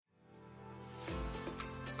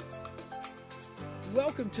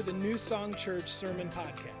Welcome to the New Song Church Sermon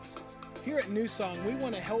Podcast. Here at New Song, we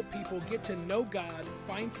want to help people get to know God,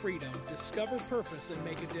 find freedom, discover purpose, and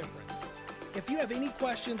make a difference. If you have any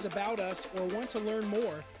questions about us or want to learn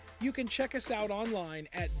more, you can check us out online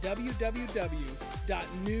at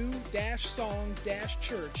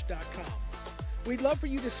www.new-song-church.com. We'd love for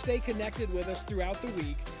you to stay connected with us throughout the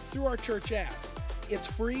week through our church app. It's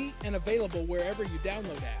free and available wherever you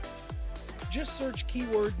download apps. Just search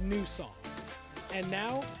keyword New Song. And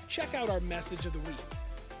now, check out our message of the week.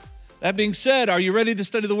 That being said, are you ready to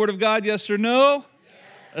study the Word of God, yes or no? Yes.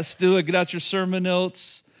 Let's do it. Get out your sermon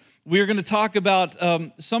notes. We are going to talk about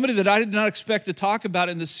somebody that I did not expect to talk about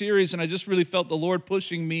in this series, and I just really felt the Lord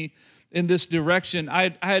pushing me in this direction.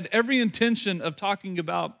 I had every intention of talking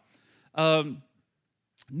about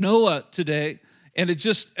Noah today, and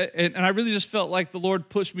I really just felt like the Lord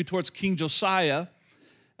pushed me towards King Josiah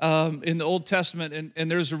in the Old Testament, and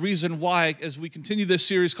there's a reason why. As we continue this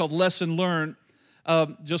series called Lesson Learned,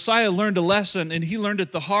 Josiah learned a lesson, and he learned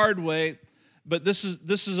it the hard way. But this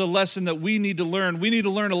is a lesson that we need to learn. We need to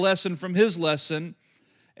learn a lesson from his lesson,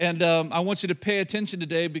 and I want you to pay attention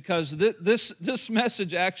today because this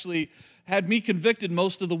message actually had me convicted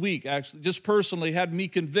most of the week. Actually, just personally had me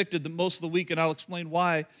convicted most of the week, and I'll explain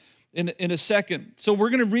why in a second. So we're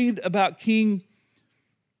going to read about King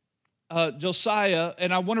Josiah,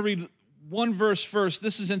 and I want to read one verse first.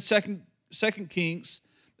 This is in Second Kings,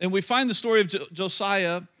 and we find the story of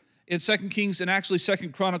Josiah in 2 Kings and actually 2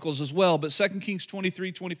 Chronicles as well. But 2 Kings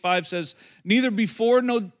 23:25 says, "Neither before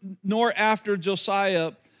nor after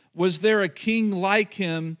Josiah was there a king like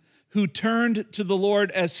him who turned to the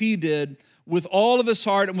Lord as he did, with all of his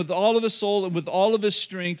heart and with all of his soul and with all of his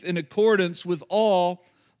strength, in accordance with all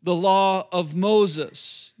the law of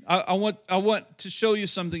Moses." I want to show you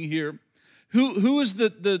something here. Who is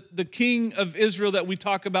the king of Israel that we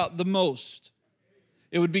talk about the most?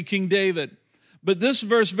 It would be King David. But this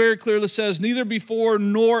verse very clearly says, neither before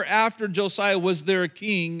nor after Josiah was there a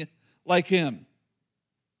king like him.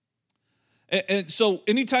 And so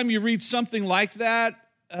anytime you read something like that,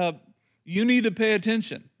 you need to pay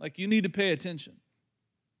attention. You need to pay attention.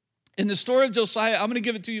 In the story of Josiah, I'm going to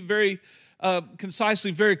give it to you very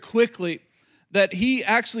concisely, very quickly, that he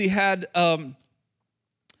actually had, of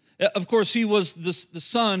course, he was the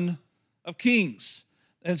son of kings.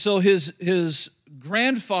 And so his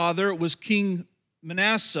grandfather was King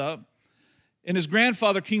Manasseh, and his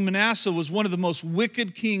grandfather, King Manasseh, was one of the most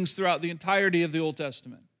wicked kings throughout the entirety of the Old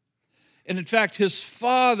Testament. And in fact, his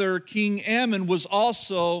father, King Amon, was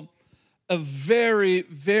also a very,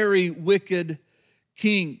 very wicked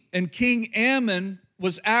king. And King Amon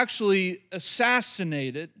was actually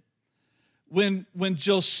assassinated when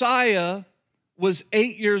Josiah was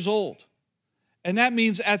 8 years old. And that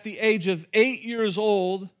means at the age of 8 years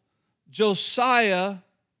old, Josiah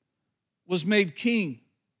was made king.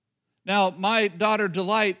 Now, my daughter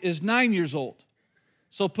Delight is 9 years old.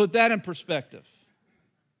 So put that in perspective.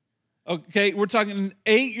 Okay, we're talking an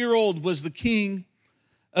 8-year-old was the king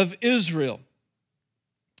of Israel.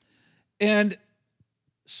 And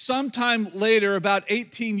sometime later, about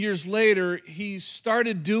 18 years later, he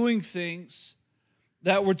started doing things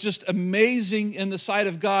that were just amazing in the sight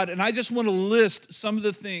of God. And I just want to list some of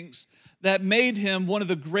the things that made him one of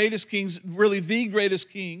the greatest kings, really the greatest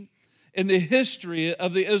king in the history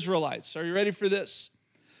of the Israelites. Are you ready for this?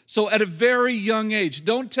 So at a very young age,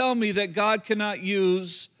 don't tell me that God cannot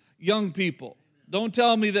use young people. Don't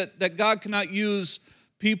tell me that God cannot use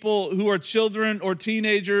people who are children or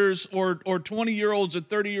teenagers or 20-year-olds or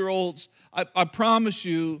 30-year-olds. I promise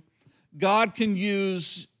you, God can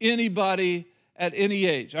use anybody at any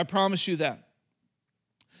age. I promise you that.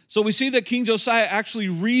 So we see that King Josiah actually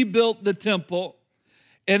rebuilt the temple,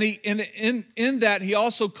 and in that he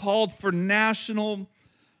also called for national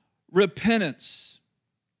repentance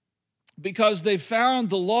because they found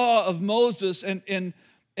the law of Moses, and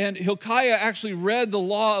Hilkiah actually read the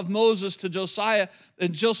law of Moses to Josiah,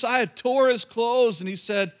 and Josiah tore his clothes and he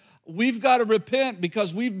said, "We've got to repent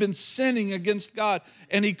because we've been sinning against God."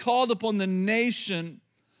 And he called upon the nation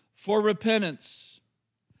for repentance.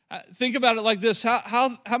 Think about it like this.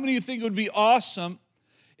 How many of you think it would be awesome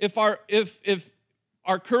if our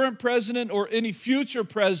current president or any future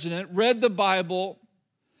president read the Bible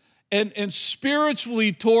and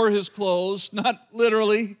spiritually tore his clothes, not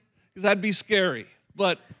literally, because that'd be scary,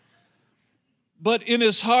 but in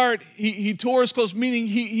his heart, he tore his clothes, meaning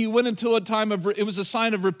he went into a time of, it was a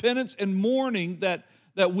sign of repentance and mourning that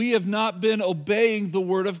we have not been obeying the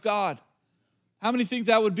word of God. How many think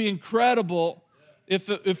that would be incredible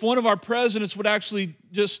if one of our presidents would actually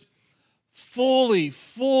just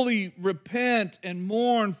fully repent and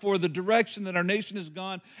mourn for the direction that our nation has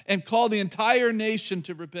gone and call the entire nation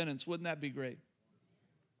to repentance. Wouldn't that be great?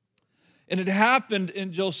 And it happened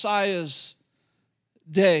in Josiah's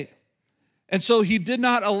day. And so he did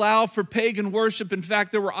not allow for pagan worship. In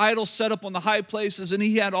fact, there were idols set up on the high places, and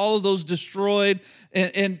he had all of those destroyed.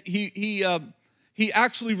 And he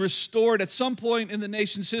actually restored, at some point in the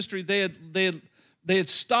nation's history, they had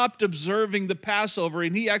stopped observing the Passover,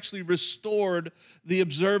 and he actually restored the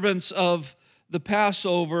observance of the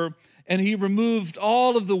Passover. And he removed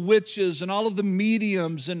all of the witches and all of the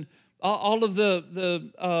mediums and all of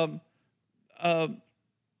the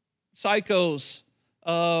psychos,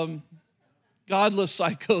 godless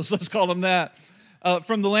psychos, let's call them that,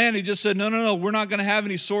 from the land. He just said, no, we're not going to have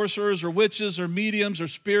any sorcerers or witches or mediums or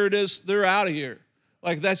spiritists. They're out of here.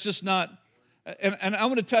 Like, that's just not. And I'm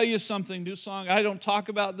going to tell you something, New Song. I don't talk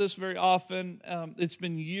about this very often. It's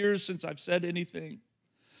been years since I've said anything.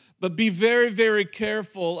 But be very, very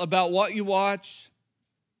careful about what you watch,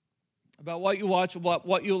 about what you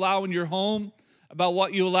allow in your home, about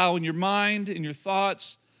what you allow in your mind, in your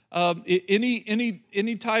thoughts.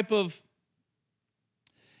 Any type of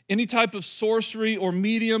sorcery or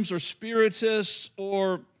mediums or spiritists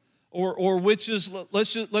or witches,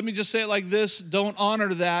 let me just say it like this: don't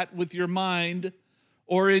honor that with your mind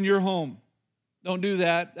or in your home. Don't do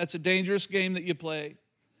that. That's a dangerous game that you play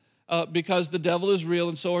because the devil is real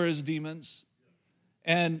and so are his demons.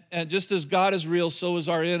 And just as God is real, so is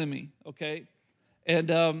our enemy, okay?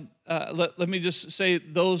 And let me just say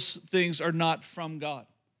those things are not from God.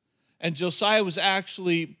 And Josiah was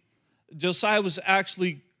actually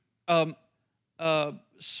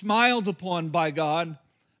smiled upon by God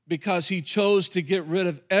because he chose to get rid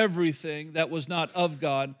of everything that was not of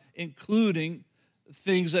God, including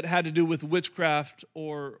things that had to do with witchcraft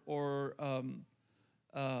or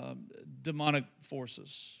demonic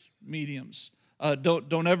forces, mediums.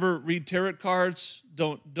 Don't ever read tarot cards.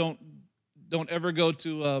 Don't ever go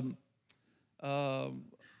to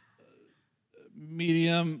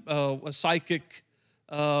medium, a psychic.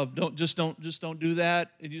 Don't do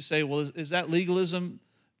that. And you say, well, is that legalism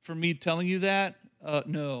for me telling you that?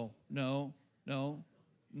 No,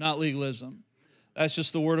 not legalism. That's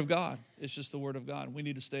just the Word of God. It's just the Word of God. We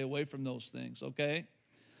need to stay away from those things, okay?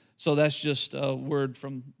 So that's just a word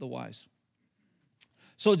from the wise.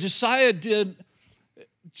 So Josiah did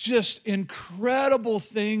just incredible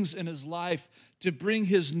things in his life to bring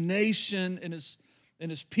his nation and his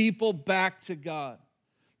people back to God.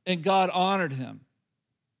 And God honored him.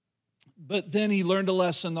 But then he learned a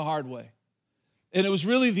lesson the hard way. And it was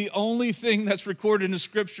really the only thing that's recorded in the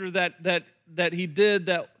Scripture that he did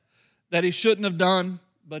that he shouldn't have done,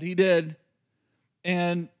 but he did.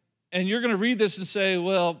 And you're going to read this and say,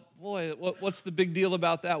 well, boy, what's the big deal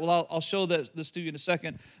about that? Well, I'll show this to you in a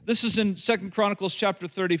second. This is in 2 Chronicles chapter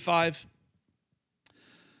 35.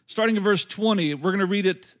 Starting in verse 20, we're going to read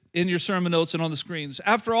it in your sermon notes and on the screens.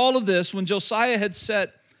 After all of this, when Josiah had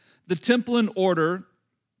set the temple in order,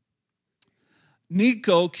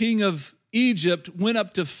 Necho, king of Egypt, went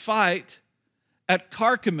up to fight at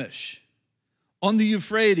Carchemish on the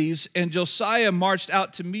Euphrates, and Josiah marched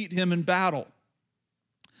out to meet him in battle.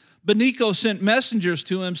 But Necho sent messengers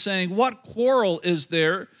to him, saying, "What quarrel is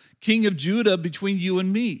there, king of Judah, between you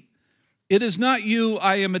and me? It is not you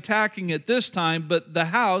I am attacking at this time, but the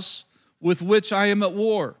house with which I am at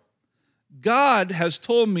war. God has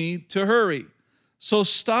told me to hurry. So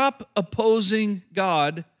stop opposing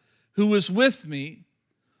God, who is with me,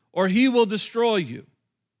 or he will destroy you."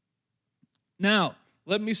 Now,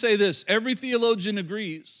 let me say this. Every theologian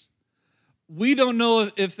agrees. We don't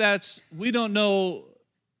know if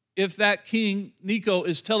that king, Necho,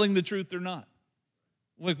 is telling the truth or not.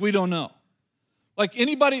 Like, we don't know. Like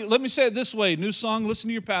anybody, let me say it this way, New Song, listen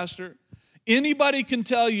to your pastor. Anybody can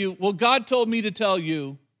tell you, well, God told me to tell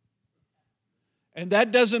you, and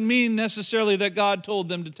that doesn't mean necessarily that God told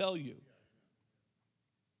them to tell you.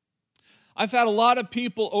 I've had a lot of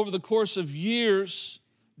people over the course of years,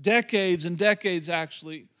 decades and decades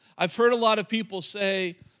actually, I've heard a lot of people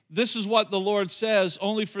say, this is what the Lord says,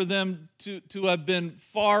 only for them to have been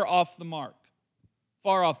far off the mark.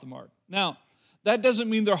 Far off the mark. Now, that doesn't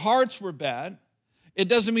mean their hearts were bad. It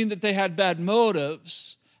doesn't mean that they had bad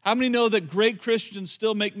motives. How many know that great Christians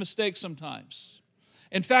still make mistakes sometimes?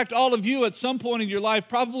 In fact, all of you at some point in your life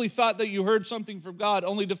probably thought that you heard something from God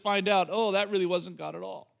only to find out, oh, that really wasn't God at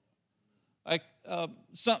all. Like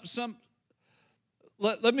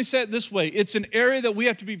let me say it this way. It's an area that we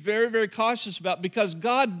have to be very, very cautious about because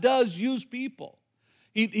God does use people.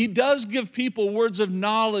 He does give people words of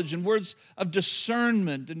knowledge and words of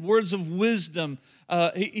discernment and words of wisdom.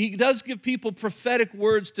 He does give people prophetic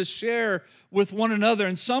words to share with one another.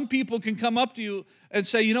 And some people can come up to you and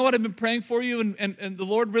say, you know what, I've been praying for you, and the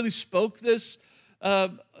Lord really spoke this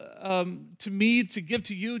to me to give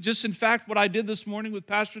to you. Just in fact, what I did this morning with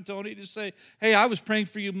Pastor Tony, to say, hey, I was praying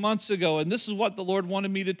for you months ago, and this is what the Lord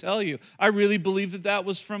wanted me to tell you. I really believe that that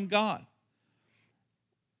was from God.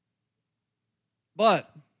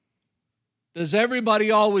 But does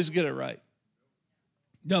everybody always get it right?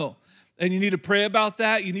 No. And you need to pray about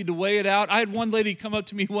that. You need to weigh it out. I had one lady come up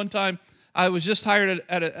to me one time. I was just hired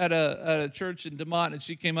at a church in DeMont, and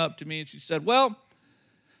she came up to me and she said, well,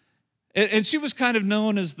 and she was kind of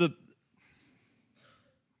known as the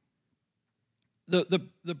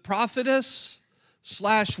prophetess /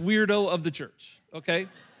 weirdo of the church, okay?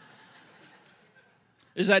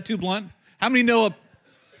 Is that too blunt? How many know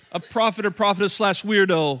a prophet or prophetess /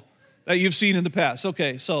 weirdo that you've seen in the past?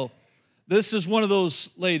 Okay, so this is one of those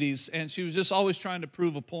ladies, and she was just always trying to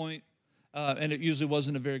prove a point, and it usually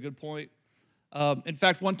wasn't a very good point. In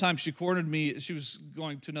fact, one time she cornered me. She was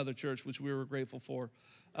going to another church, which we were grateful for.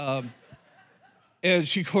 And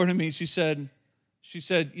she cornered me. She said,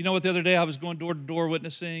 you know what, the other day I was going door to door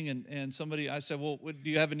witnessing, and somebody, I said, well, do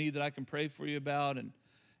you have a need that I can pray for you about?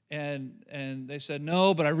 And they said,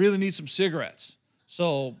 no, but I really need some cigarettes.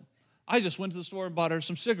 So I just went to the store and bought her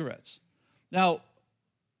some cigarettes. Now,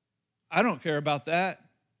 I don't care about that,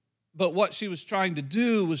 but what she was trying to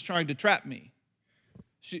do was trying to trap me.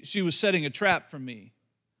 She was setting a trap for me.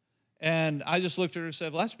 And I just looked at her and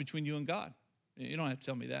said, well, that's between you and God. You don't have to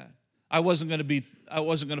tell me that. I wasn't going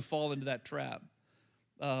to fall into that trap.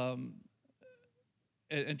 And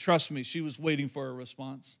trust me, she was waiting for a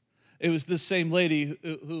response. It was this same lady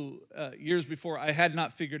who years before, I had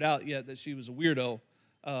not figured out yet that she was a weirdo.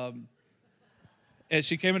 And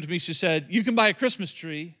she came up to me, she said, you can buy a Christmas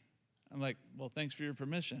tree. I'm like, well, thanks for your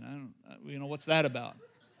permission. What's that about?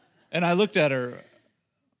 And I looked at her,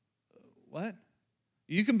 what?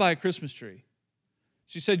 You can buy a Christmas tree.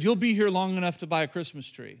 She said, you'll be here long enough to buy a Christmas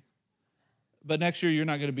tree. But next year, you're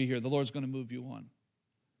not going to be here. The Lord's going to move you on.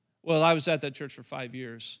 Well, I was at that church for 5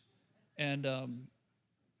 years. And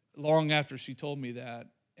long after she told me that,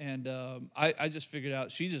 and I just figured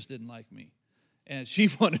out she just didn't like me. And she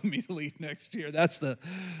wanted me to leave next year. That's the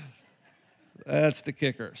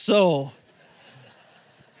kicker. So,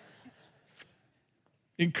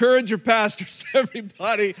 encourage your pastors,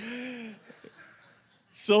 everybody.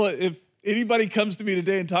 So if anybody comes to me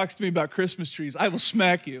today and talks to me about Christmas trees, I will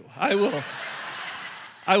smack you. I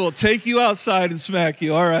will take you outside and smack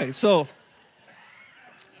you. All right, so,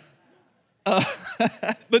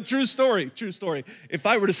 but true story. If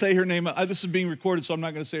I were to say her name, this is being recorded, so I'm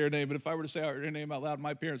not going to say her name, but if I were to say her name out loud,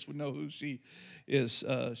 my parents would know who she is.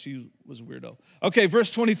 She was a weirdo. Okay,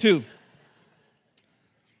 verse 22.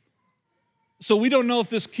 So we don't know if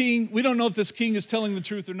this king is telling the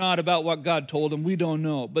truth or not about what God told him. We don't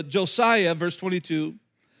know. But Josiah, verse 22,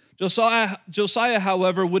 Josiah,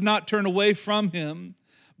 however, would not turn away from him,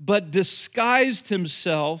 but disguised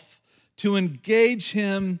himself to engage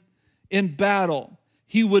him in battle.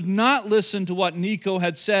 He would not listen to what Necho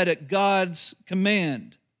had said at God's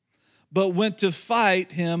command, but went to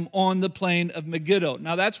fight him on the plain of Megiddo.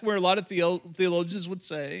 Now that's where a lot of theologians would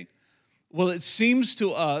say, well, it seems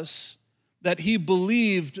to us that he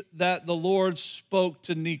believed that the Lord spoke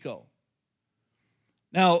to Necho.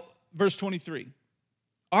 Now, verse 23.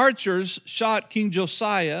 Archers shot King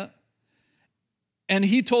Josiah, and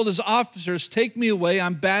he told his officers, take me away,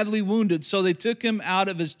 I'm badly wounded. So they took him out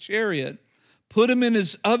of his chariot, put him in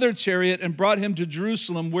his other chariot, and brought him to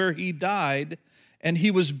Jerusalem, where he died, and he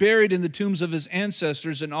was buried in the tombs of his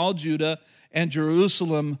ancestors, and all Judah and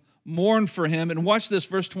Jerusalem mourned for him. And watch this,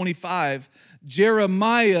 verse 25.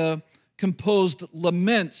 Jeremiah composed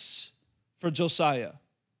laments for Josiah.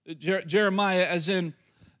 Jeremiah, as in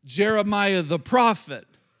Jeremiah the prophet.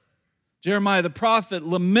 Jeremiah the prophet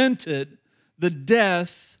lamented the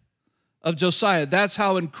death of Josiah. That's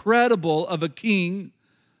how incredible of a king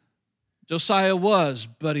Josiah was,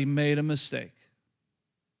 but he made a mistake.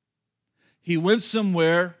 He went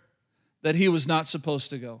somewhere that he was not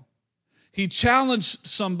supposed to go. He challenged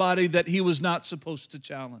somebody that he was not supposed to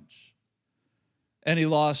challenge. And he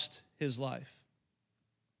lost his life.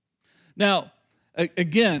 Now,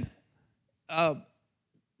 again,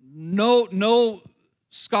 no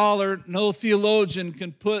scholar, no theologian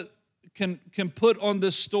can put on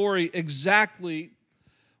this story exactly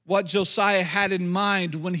what Josiah had in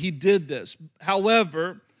mind when he did this.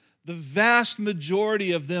 However, the vast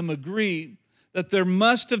majority of them agree that there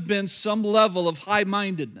must have been some level of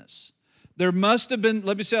high-mindedness. there must have been,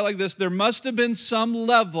 let me say it like this, there must have been some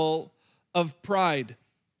level of pride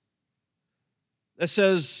that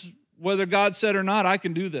says, whether God said or not, I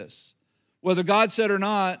can do this. Whether God said or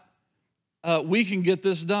not, we can get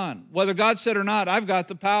this done. Whether God said or not, I've got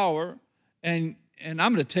the power, and I'm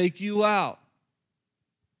going to take you out.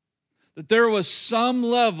 That there was some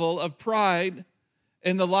level of pride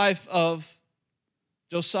in the life of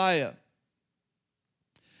Josiah.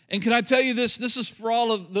 And can I tell you this? This is for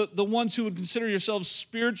all of the ones who would consider yourselves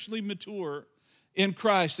spiritually mature in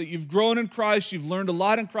Christ, that you've grown in Christ, you've learned a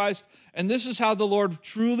lot in Christ, and this is how the Lord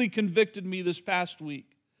truly convicted me this past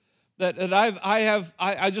week. That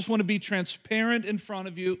I just want to be transparent in front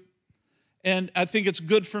of you, and I think it's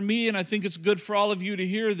good for me, and I think it's good for all of you to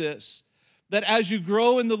hear this, that as you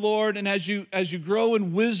grow in the Lord, and as you grow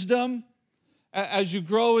in wisdom, as you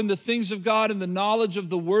grow in the things of God and the knowledge of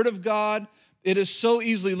the Word of God, it is so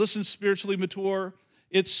easily, listen, spiritually mature,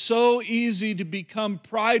 it's so easy to become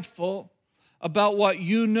prideful about what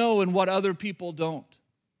you know and what other people don't.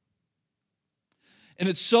 And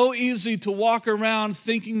it's so easy to walk around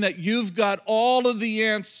thinking that you've got all of the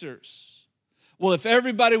answers. Well, if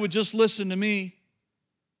everybody would just listen to me,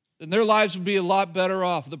 then their lives would be a lot better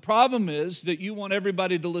off. The problem is that you want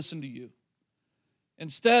everybody to listen to you.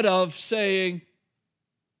 Instead of saying,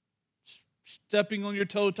 stepping on your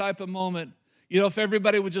toe type of moment, if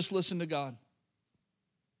everybody would just listen to God.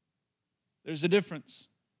 There's a difference.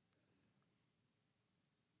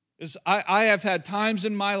 I have had times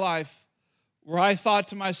in my life where I thought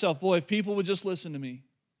to myself, boy, if people would just listen to me,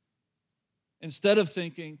 instead of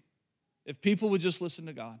thinking, if people would just listen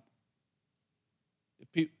to God.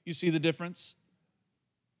 You see the difference?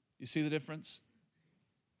 You see the difference?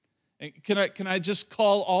 And can I just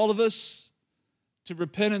call all of us to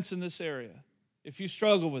repentance in this area, if you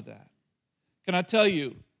struggle with that? Can I tell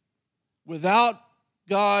you, without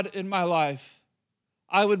God in my life,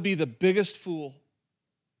 I would be the biggest fool.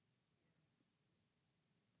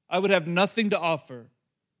 I would have nothing to offer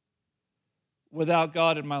without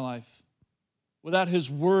God in my life. Without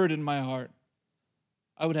His Word in my heart,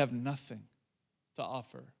 I would have nothing to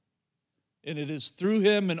offer. And it is through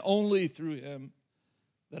Him and only through Him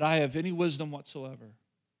that I have any wisdom whatsoever.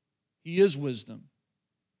 He is wisdom.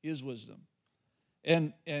 He is wisdom.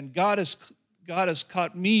 And God has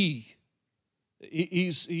caught me.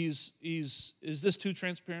 Is this too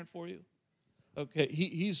transparent for you? Okay,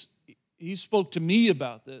 he spoke to me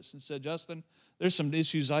about this and said, Justin, there's some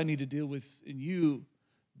issues I need to deal with in you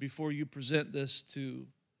before you present this to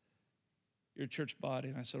your church body.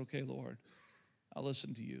 And I said, okay, Lord, I'll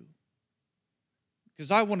listen to you.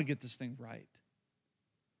 Because I want to get this thing right.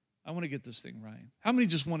 I want to get this thing right. How many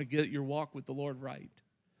just want to get your walk with the Lord right?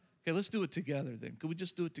 Okay, let's do it together then. Could we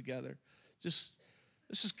just do it together? Let's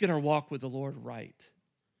just get our walk with the Lord right.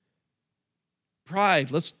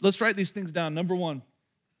 Pride. Let's write these things down. Number one,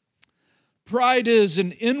 pride is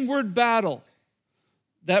an inward battle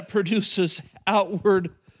that produces outward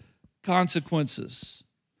consequences.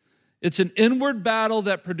 It's an inward battle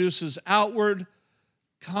that produces outward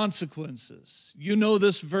consequences. You know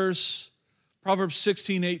this verse, Proverbs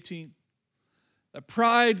 16:18. That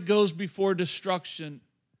pride goes before destruction,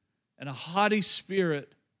 and a haughty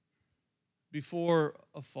spirit before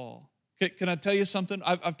a fall. Can I tell you something?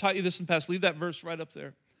 I've taught you this in the past. Leave that verse right up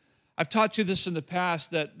there. I've taught you this in the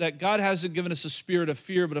past, that God hasn't given us a spirit of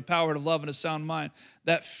fear, but a power to love and a sound mind.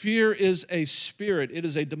 That fear is a spirit. It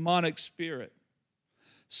is a demonic spirit.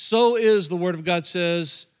 So is, the Word of God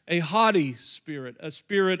says, a haughty spirit, a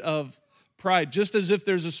spirit of pride. Just as if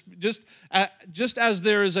there's just as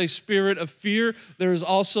there is a spirit of fear, there is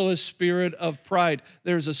also a spirit of pride.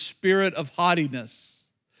 There's a spirit of haughtiness.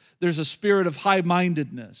 There's a spirit of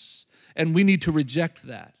high-mindedness, and we need to reject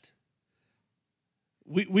that.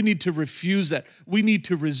 We need to refuse that. We need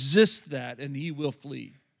to resist that, and He will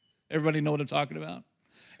flee. Everybody know what I'm talking about?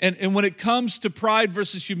 And when it comes to pride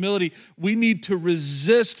versus humility, we need to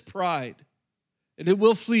resist pride, and it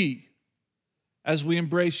will flee as we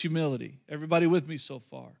embrace humility. Everybody with me so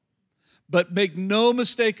far? But make no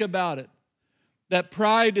mistake about it, that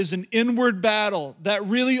pride is an inward battle that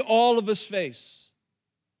really all of us face.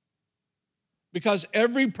 Because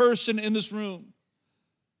every person in this room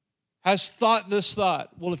has thought this thought.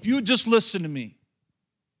 Well, if you would just listen to me.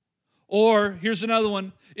 Or, here's another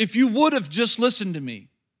one, if you would have just listened to me.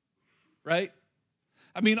 Right?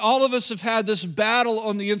 I mean, all of us have had this battle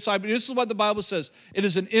on the inside, but this is what the Bible says. It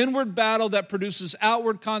is an inward battle that produces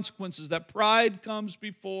outward consequences, that pride comes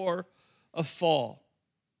before a fall.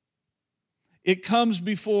 It comes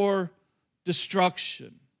before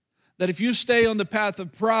destruction. That if you stay on the path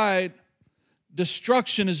of pride,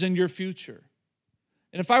 destruction is in your future.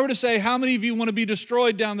 And if I were to say, how many of you want to be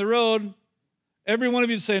destroyed down the road? Every one of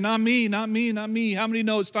you would say, not me, not me, not me. How many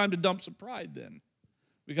know it's time to dump some pride then?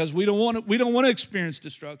 Because we don't want to experience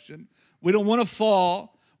destruction. We don't want to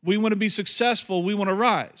fall. We want to be successful. We want to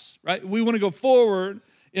rise, right? We want to go forward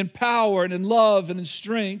in power and in love and in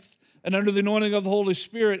strength and under the anointing of the Holy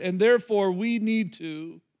Spirit. And therefore, we need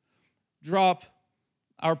to drop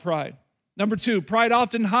our pride. Number 2, pride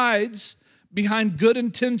often hides behind good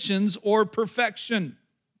intentions or perfection.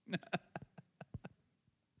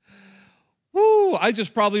 Woo, I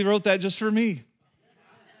just probably wrote that just for me.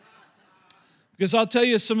 Because I'll tell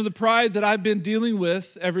you some of the pride that I've been dealing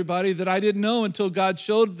with, everybody, that I didn't know until God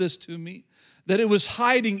showed this to me, that it was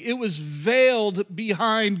hiding, it was veiled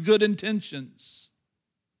behind good intentions.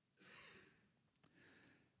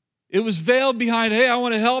 It was veiled behind, hey, I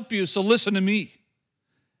want to help you, so listen to me.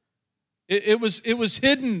 It was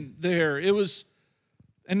hidden there. It was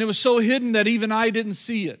so hidden that even I didn't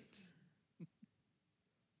see it.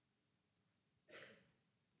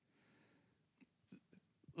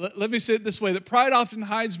 Let me say it this way, that pride often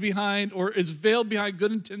hides behind or is veiled behind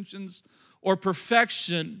good intentions or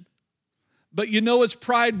perfection, but you know it's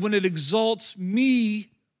pride when it exalts me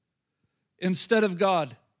instead of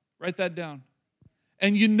God. Write that down.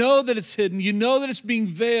 And you know that it's hidden. You know that it's being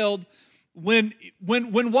veiled when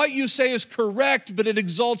what you say is correct, but it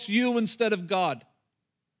exalts you instead of God.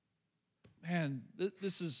 Man,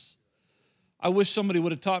 I wish somebody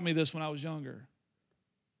would have taught me this when I was younger.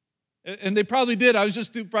 And they probably did. I was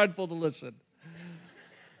just too prideful to listen.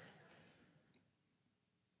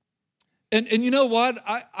 And you know what?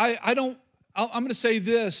 I'm going to say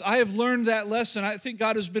this. I have learned that lesson. I think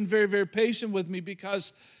God has been very, very patient with me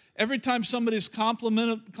because every time somebody's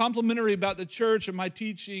complimentary about the church or my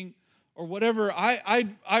teaching or whatever,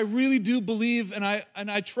 I really do believe, and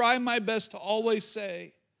I try my best to always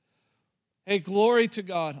say, hey, glory to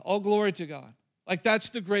God, all glory to God. Like that's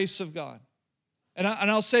the grace of God. And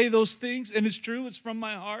I'll say those things, and it's true, it's from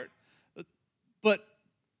my heart. But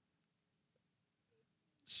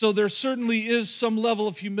so there certainly is some level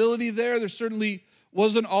of humility there. There certainly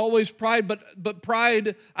wasn't always pride, but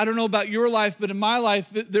pride, I don't know about your life, but in my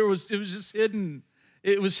life, it was just hidden.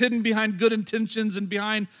 It was hidden behind good intentions and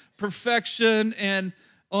behind perfection. And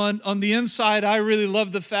on the inside, I really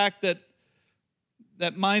loved the fact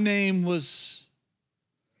that my name was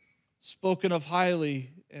spoken of highly,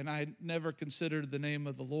 and I never considered the name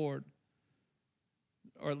of the Lord,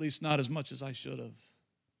 or at least not as much as I should have.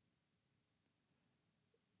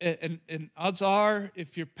 And odds are,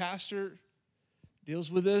 if your pastor deals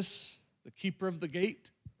with this, the keeper of the gate,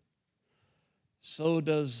 so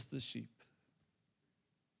does the sheep.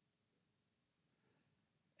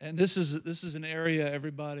 And this is an area,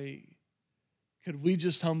 everybody, could we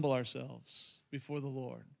just humble ourselves before the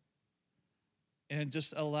Lord and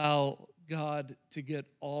just allow God to get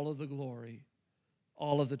all of the glory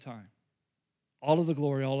all of the time. All of the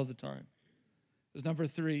glory all of the time. There's number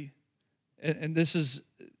 3, and this is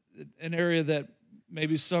an area that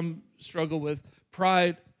maybe some struggle with.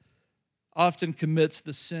 Pride often commits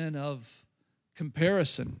the sin of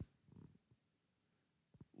comparison.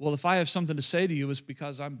 Well, if I have something to say to you, it's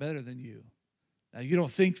because I'm better than you. Now, you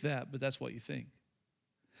don't think that, but that's what you think.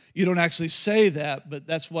 You don't actually say that, but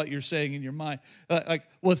that's what you're saying in your mind.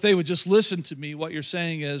 Well, if they would just listen to me, what you're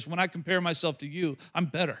saying is, when I compare myself to you, I'm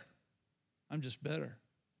better. I'm just better.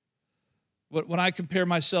 When I compare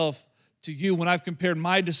myself to you, when I've compared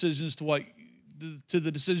my decisions to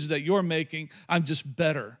the decisions that you're making, I'm just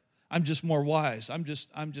better. I'm just more wise. I'm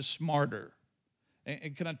just smarter.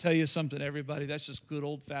 And can I tell you something, everybody? That's just good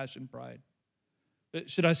old-fashioned pride.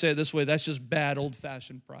 Should I say it this way? That's just bad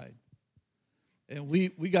old-fashioned pride. And we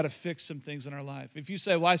got to fix some things in our life. If you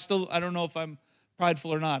say, well, I don't know if I'm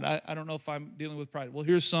prideful or not. I don't know if I'm dealing with pride. Well,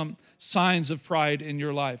 here's some signs of pride in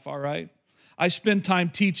your life, all right? I spend time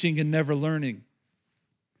teaching and never learning.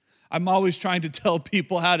 I'm always trying to tell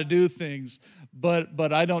people how to do things,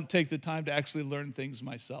 but I don't take the time to actually learn things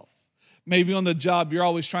myself. Maybe on the job, you're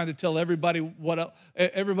always trying to tell everybody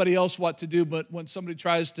else what to do, but when somebody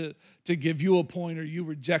tries to give you a pointer, you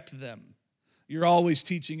reject them. You're always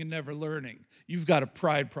teaching and never learning. You've got a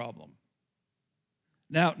pride problem.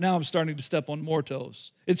 Now I'm starting to step on more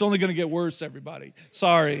toes. It's only going to get worse, everybody.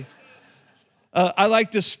 Sorry. I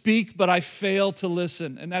like to speak, but I fail to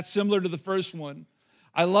listen, and that's similar to the first one.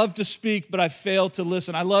 I love to speak, but I fail to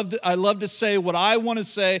listen. I love to say what I want to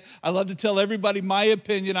say. I love to tell everybody my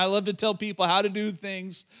opinion. I love to tell people how to do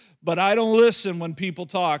things, but I don't listen when people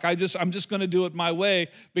talk. I'm just going to do it my way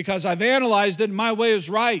because I've analyzed it, and my way is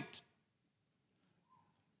right.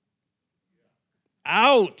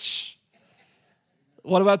 Ouch.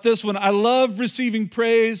 What about this one? I love receiving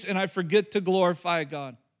praise and I forget to glorify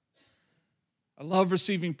God. I love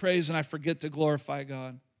receiving praise and I forget to glorify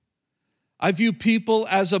God. I view people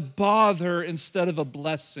as a bother instead of a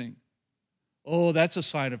blessing. Oh, that's a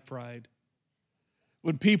sign of pride.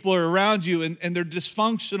 When people are around you and they're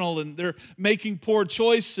dysfunctional and they're making poor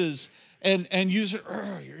choices and you say,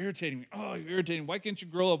 oh, you're irritating me. Oh, you're irritating me. Why can't you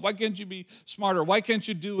grow up? Why can't you be smarter? Why can't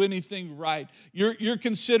you do anything right? You're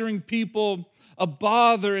considering people a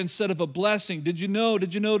bother instead of a blessing. Did you know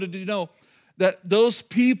that those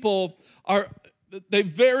people they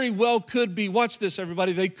very well could be, watch this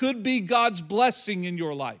everybody, they could be God's blessing in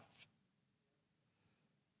your life.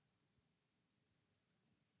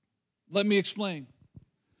 Let me explain.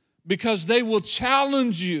 Because they will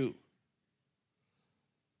challenge you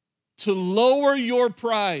to lower your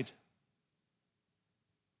pride.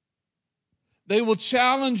 They will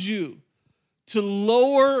challenge you to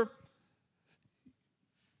lower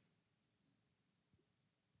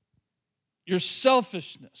your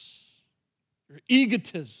selfishness, your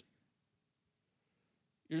egotism,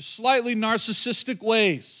 your slightly narcissistic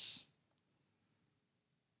ways.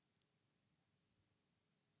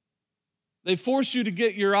 They force you to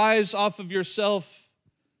get your eyes off of yourself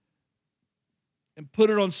and put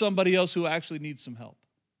it on somebody else who actually needs some help.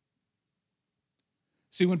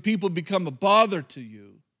 See, when people become a bother to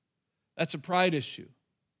you, that's a pride issue.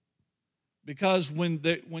 Because when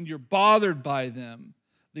you're bothered by them,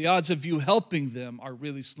 the odds of you helping them are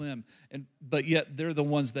really slim. But yet they're the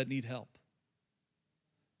ones that need help.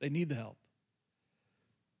 They need the help.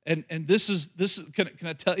 And this is can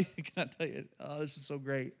I tell you? Can I tell you? Oh, this is so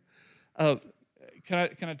great. Can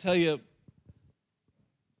I tell you?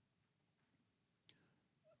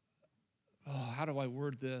 Oh, how do I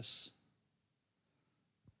word this?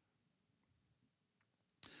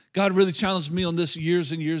 God really challenged me on this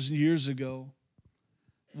years and years and years ago,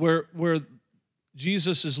 where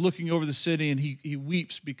Jesus is looking over the city and he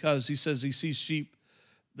weeps because he says he sees sheep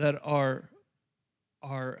that are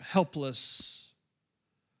helpless.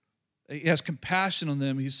 He has compassion on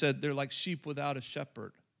them. He said they're like sheep without a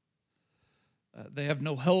shepherd. They have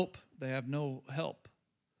no hope. They have no help.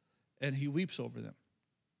 And he weeps over them.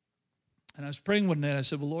 And I was praying one day, I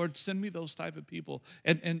said, well, Lord, send me those type of people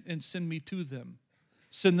and send me to them.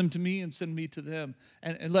 Send them to me and send me to them.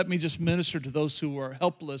 And let me just minister to those who are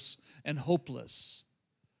helpless and hopeless.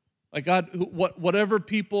 Like God, whatever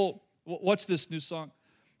people, what's this new song?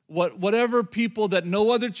 Whatever people that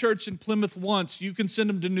no other church in Plymouth wants, you can send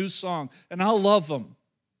them to New Song. And I'll love them.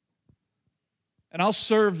 And I'll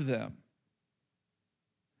serve them.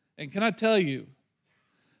 And can I tell you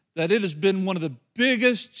that it has been one of the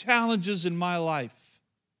biggest challenges in my life,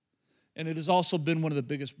 and it has also been one of the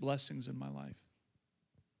biggest blessings in my life.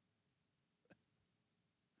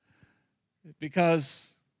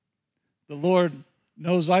 Because the Lord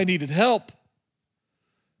knows I needed help,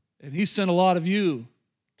 and He sent a lot of you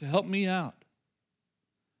to help me out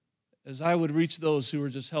as I would reach those who were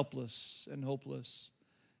just helpless and hopeless.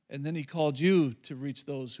 And then He called you to reach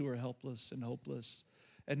those who are helpless and hopeless.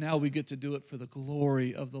 And now we get to do it for the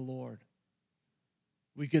glory of the Lord.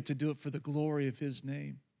 We get to do it for the glory of His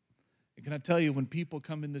name. And can I tell you, when people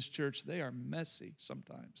come in this church, they are messy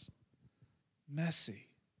sometimes. Messy.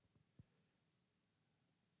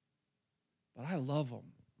 But I love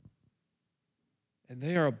them. And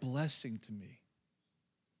they are a blessing to me.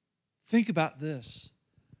 Think about this,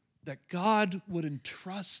 that God would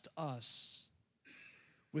entrust us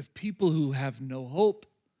with people who have no hope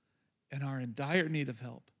and are in dire need of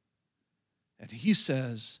help. And He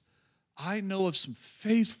says, I know of some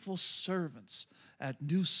faithful servants at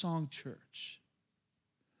New Song Church,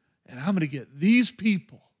 and I'm going to get these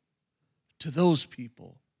people to those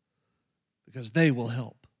people because they will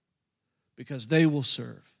help, because they will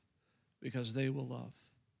serve, because they will love.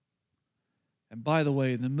 And by the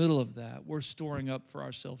way, in the middle of that, we're storing up for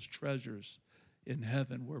ourselves treasures in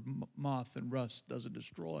heaven where moth and rust doesn't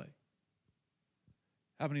destroy.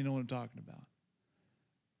 How many know what I'm talking about?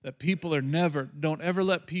 That people don't ever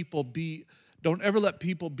let people be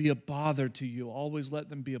a bother to you. Always let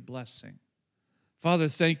them be a blessing. Father,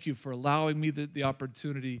 thank you for allowing me the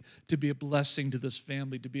opportunity to be a blessing to this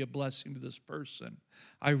family, to be a blessing to this person.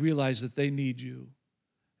 I realize that they need you,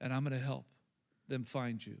 and I'm going to help them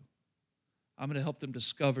find you. I'm going to help them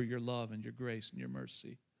discover your love and your grace and your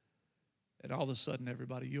mercy. And all of a sudden,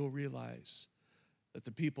 everybody, you'll realize that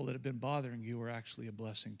the people that have been bothering you are actually a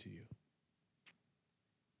blessing to you.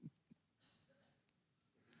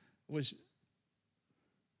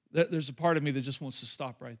 There's a part of me that just wants to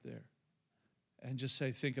stop right there and just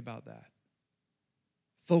say, think about that.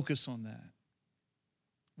 Focus on that.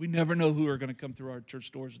 We never know who are going to come through our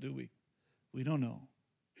church doors, do we? We don't know.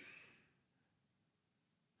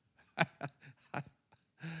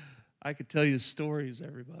 I could tell you stories,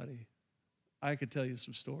 everybody. I could tell you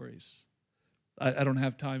some stories. I don't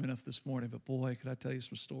have time enough this morning, but boy, could I tell you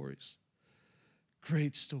some stories.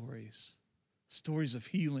 Great stories. Stories of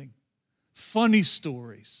healing. Funny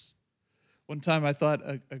stories. One time I thought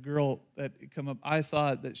a girl that had come up, I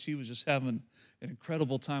thought that she was just having an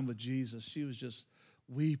incredible time with Jesus. She was just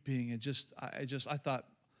weeping and I thought,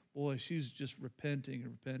 boy, she's just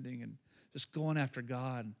repenting and just going after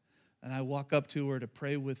God. And I walk up to her to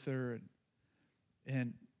pray with her,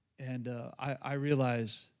 and I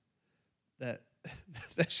realize that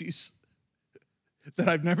that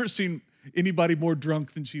I've never seen anybody more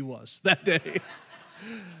drunk than she was that day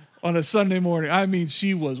on a Sunday morning. I mean,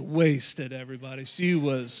 she was wasted, everybody. She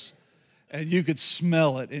was, and you could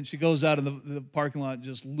smell it. And she goes out in the parking lot and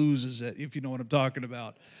just loses it, if you know what I'm talking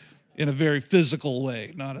about, in a very physical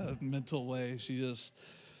way, not a mental way.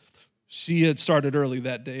 She had started early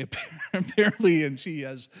that day, apparently, and she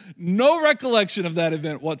has no recollection of that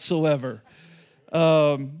event whatsoever.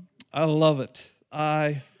 I love it.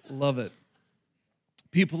 I love it.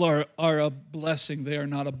 People are a blessing. They are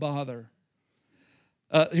not a bother.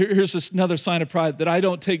 Here's another sign of pride, that I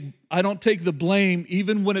don't take the blame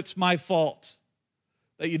even when it's my fault.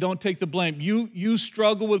 That you don't take the blame. You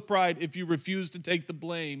struggle with pride if you refuse to take the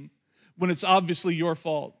blame when it's obviously your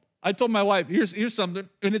fault. I told my wife, here's something,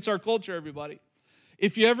 and it's our culture, everybody.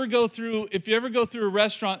 If you ever go through a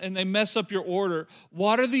restaurant and they mess up your order,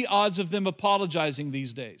 what are the odds of them apologizing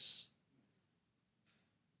these days?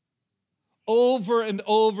 Over and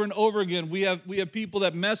over and over again, we have people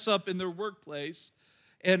that mess up in their workplace,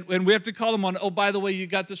 and we have to call them on, oh, by the way, you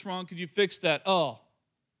got this wrong, could you fix that? Oh.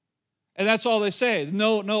 And that's all they say.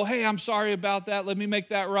 No, hey, I'm sorry about that, let me make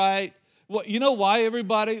that right. Well, you know why,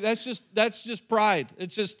 everybody? That's just pride.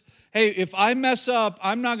 It's just, hey, if I mess up,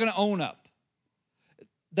 I'm not going to own up.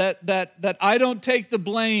 That I don't take the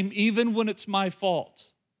blame even when it's my fault.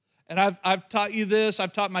 And I've taught you this.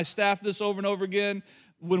 I've taught my staff this over and over again.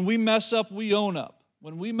 When we mess up, we own up.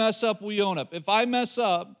 When we mess up, we own up. If I mess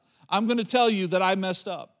up, I'm going to tell you that I messed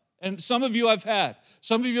up. And some of you I've had.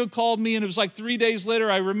 Some of you have called me, and it was like 3 days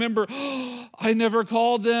later, I remember, I never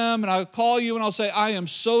called them, and I'll call you, and I'll say, I am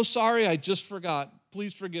so sorry, I just forgot.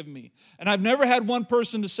 Please forgive me. And I've never had one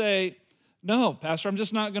person to say, no, Pastor, I'm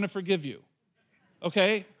just not going to forgive you.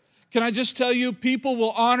 Okay? Can I just tell you, people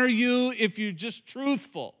will honor you if you're just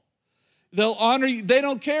truthful. They'll honor you. They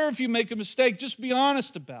don't care if you make a mistake. Just be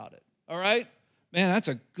honest about it. All right? Man, that's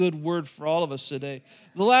a good word for all of us today.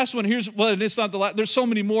 The last one, it's not the last. There's so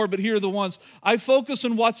many more, but here are the ones. I focus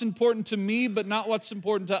on what's important to me, but not what's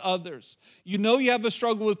important to others. You know you have a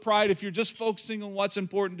struggle with pride if you're just focusing on what's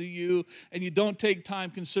important to you and you don't take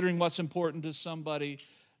time considering what's important to somebody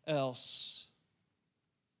else.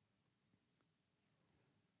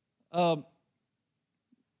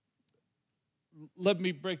 Let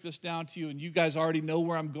me break this down to you, and you guys already know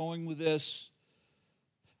where I'm going with this.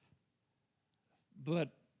 But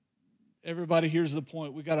everybody, here's the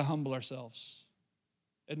point. We got to humble ourselves.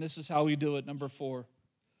 And this is how we do it. Number 4.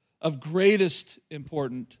 Of greatest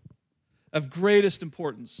importance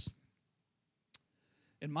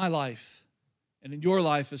in my life and in your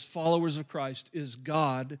life as followers of Christ is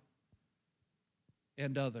God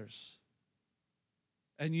and others.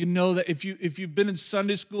 And you know that if you've been in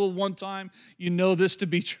Sunday school one time, you know this to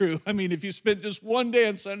be true. I mean, if you spent just one day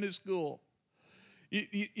in Sunday school,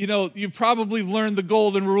 you know, you've probably learned the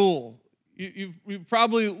golden rule. You've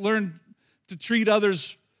probably learned to treat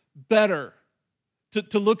others better,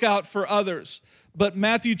 to look out for others. But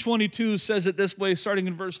Matthew 22 says it this way, starting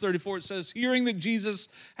in verse 34. It says, hearing that Jesus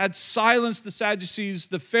had silenced the Sadducees,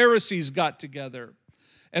 the Pharisees got together.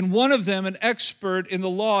 And one of them, an expert in the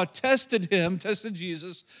law, tested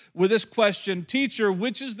Jesus with this question, Teacher,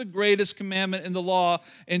 which is the greatest commandment in the law?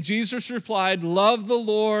 And Jesus replied, love the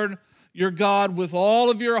Lord your God with all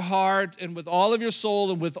of your heart and with all of your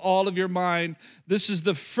soul and with all of your mind. This is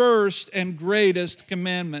the first and greatest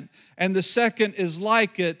commandment. And the second is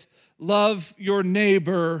like it, love your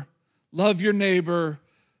neighbor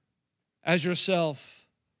as yourself.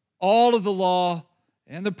 All of the law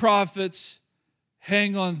and the prophets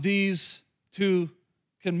hang on these 2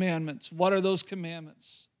 commandments. What are those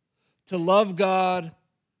commandments? To love God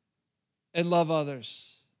and love others.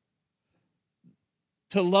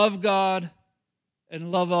 To love God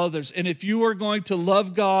and love others. And if you are going to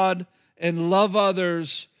love God and love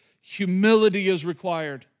others, humility is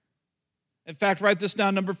required. In fact, write this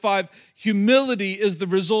down, number 5. Humility is the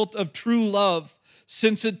result of true love,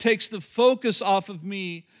 since it takes the focus off of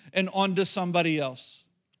me and onto somebody else.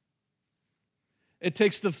 It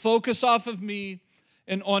takes the focus off of me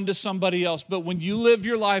and onto somebody else. But when you live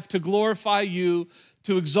your life to glorify you,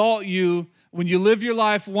 to exalt you, when you live your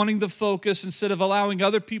life wanting the focus instead of allowing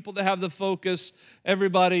other people to have the focus,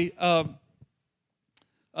 everybody,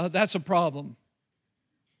 that's a problem.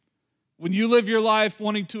 When you live your life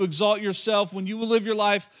wanting to exalt yourself, when you live your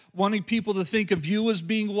life wanting people to think of you as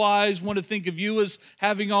being wise, want to think of you as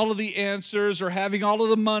having all of the answers or having all of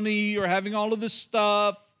the money or having all of this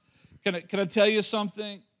stuff, can I tell you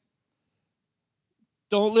something?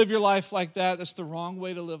 Don't live your life like that. That's the wrong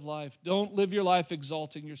way to live life. Don't live your life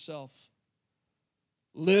exalting yourself.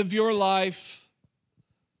 Live your life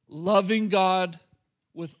loving God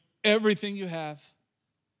with everything you have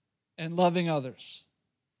and loving others.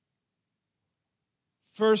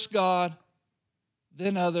 First God,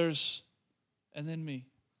 then others, and then me.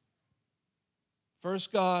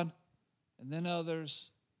 First God, and then others,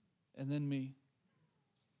 and then me.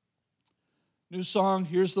 New song,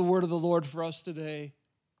 here's the word of the Lord for us today.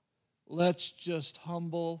 Let's just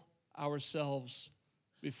humble ourselves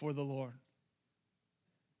before the Lord.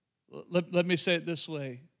 Let me say it this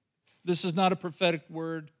way. This is not a prophetic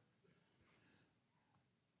word,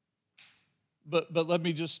 but let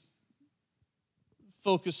me just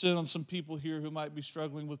focus in on some people here who might be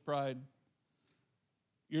struggling with pride.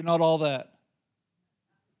 You're not all that.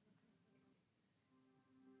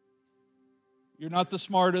 You're not the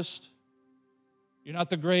smartest. You're not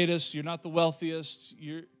the greatest. You're not the wealthiest.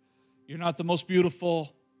 You're not the most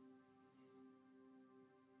beautiful.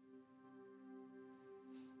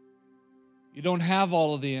 You don't have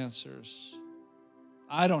all of the answers.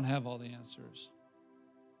 I don't have all the answers.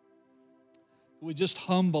 We just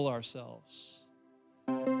humble ourselves.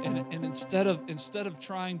 And instead of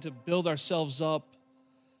trying to build ourselves up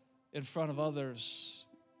in front of others,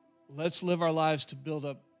 let's live our lives to build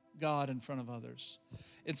up God in front of others.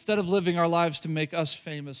 Instead of living our lives to make us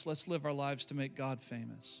famous, let's live our lives to make God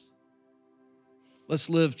famous. Let's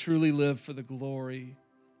truly live for the glory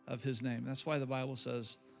of His name. That's why the Bible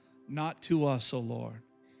says, not to us, O Lord,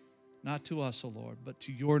 not to us, O Lord, but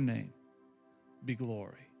to your name be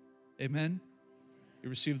glory. Amen? You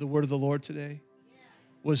received the word of the Lord today?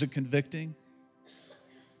 Was it convicting?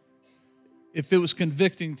 If it was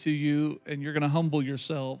convicting to you and you're going to humble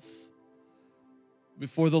yourself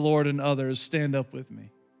before the Lord and others, stand up with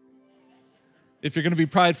me. If you're going to be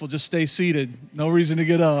prideful, just stay seated. No reason to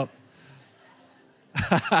get up.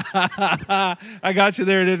 I got you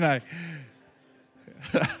there, didn't I?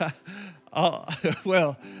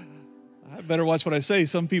 Well, I better watch what I say.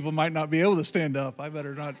 Some people might not be able to stand up. I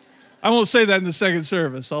better not. I won't say that in the second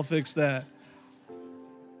service. I'll fix that.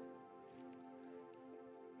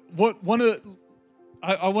 I want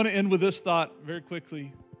to end with this thought very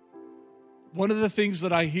quickly. One of the things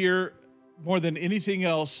that I hear more than anything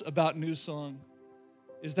else about New Song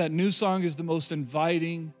is that New Song is the most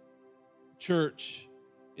inviting church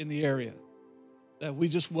in the area. That we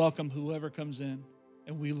just welcome whoever comes in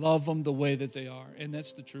and we love them the way that they are. And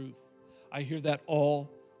that's the truth. I hear that all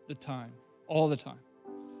the time.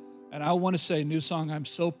 And I want to say, New Song, I'm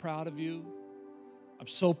so proud of you. I'm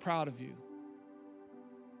so proud of you.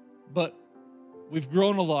 But we've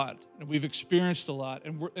grown a lot and we've experienced a lot,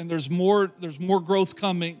 and there's more growth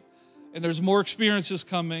coming, and there's more experiences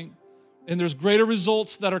coming, and there's greater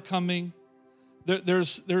results that are coming. There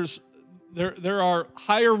are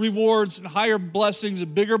higher rewards and higher blessings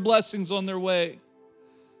and bigger blessings on their way.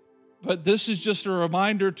 But this is just a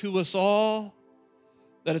reminder to us all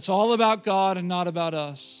that it's all about God and not about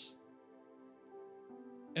us.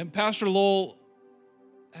 And Pastor Lowell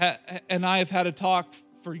and I have had a talk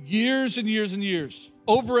for years and years and years,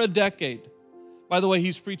 over a decade. By the way,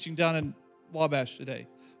 he's preaching down in Wabash today,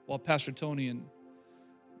 while Pastor Tony and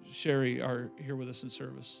Sherry are here with us in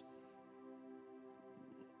service.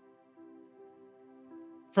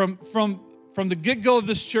 From the get-go of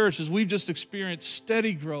this church, as we've just experienced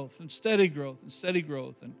steady growth, and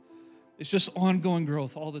it's just ongoing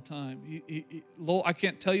growth all the time. Lowell, I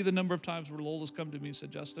can't tell you the number of times where Lowell has come to me and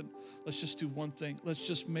said, Justin, let's just do one thing. Let's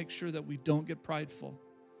just make sure that we don't get prideful.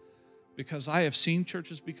 Because I have seen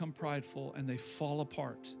churches become prideful and they fall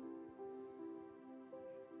apart.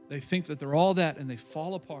 They think that they're all that and they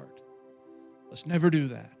fall apart. Let's never do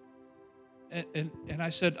that. And I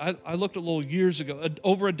said, I looked at Lowell years ago,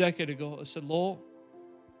 over a decade ago. I said, Lowell,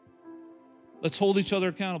 let's hold each other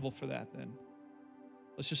accountable for that then.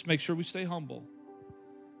 Let's just make sure we stay humble.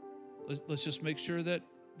 Let's just make sure that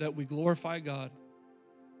we glorify God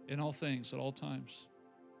in all things, at all times.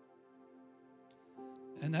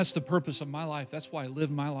 And that's the purpose of my life. That's why I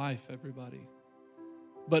live my life, everybody.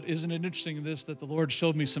 But isn't it interesting that the Lord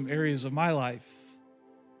showed me some areas of my life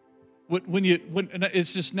and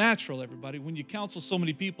it's just natural, everybody. When you counsel so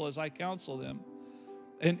many people as I counsel them,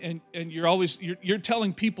 and you're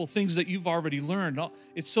telling people things that you've already learned.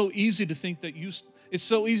 It's so easy to think that it's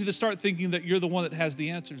so easy to start thinking that you're the one that has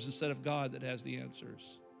the answers instead of God that has the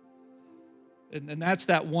answers. And that's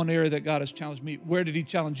that one area that God has challenged me. Where did he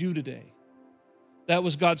challenge you today? That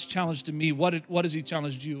was God's challenge to me. What has he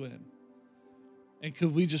challenged you in? And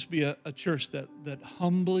could we just be a church that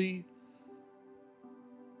humbly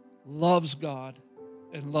loves God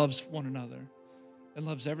and loves one another and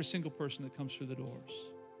loves every single person that comes through the doors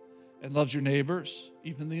and loves your neighbors,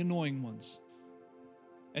 even the annoying ones,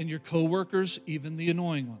 and your coworkers, even the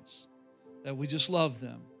annoying ones, that we just love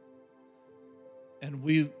them and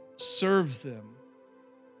we serve them,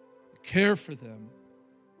 care for them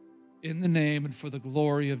in the name and for the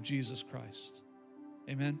glory of Jesus Christ.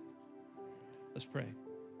 Amen. Let's pray.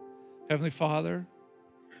 Heavenly Father,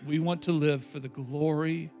 we want to live for the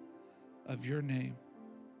glory of your name.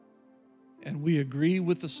 And we agree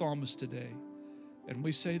with the psalmist today. And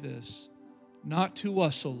we say this, not to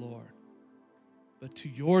us, O Lord, but to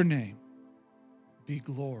your name be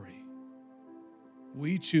glory.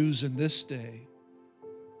 We choose in this day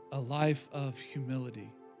a life of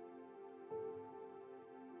humility.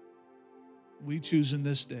 We choose in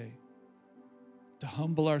this day to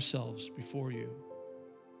humble ourselves before you,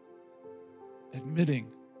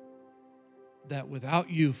 admitting that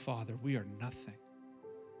without you, Father, we are nothing.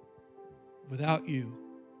 Without you,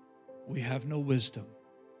 we have no wisdom.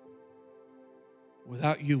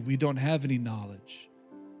 Without you, we don't have any knowledge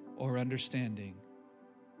or understanding.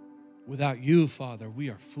 Without you, Father, we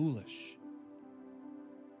are foolish.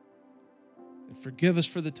 And forgive us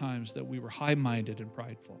for the times that we were high-minded and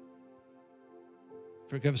prideful.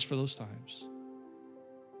 Forgive us for those times.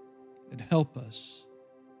 And help us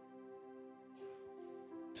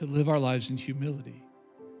to live our lives in humility,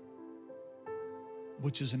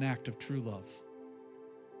 which is an act of true love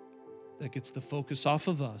that gets the focus off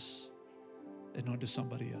of us and onto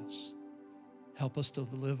somebody else. Help us to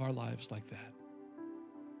live our lives like that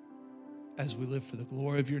as we live for the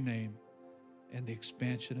glory of your name and the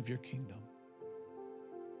expansion of your kingdom.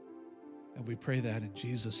 And we pray that in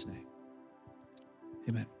Jesus' name.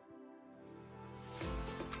 Amen.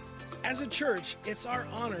 As a church, it's our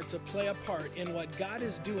honor to play a part in what God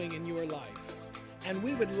is doing in your life, and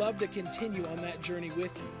we would love to continue on that journey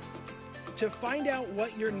with you. To find out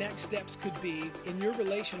what your next steps could be in your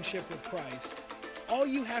relationship with Christ, all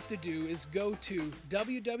you have to do is go to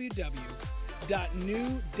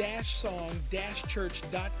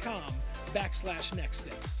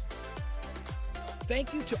www.new-song-church.com/nextsteps.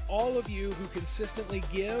 Thank you to all of you who consistently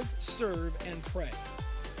give, serve, and pray.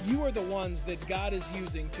 You are the ones that God is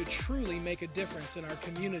using to truly make a difference in our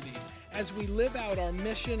community as we live out our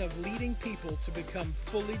mission of leading people to become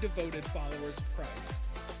fully devoted followers of Christ.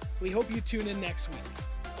 We hope you tune in next week.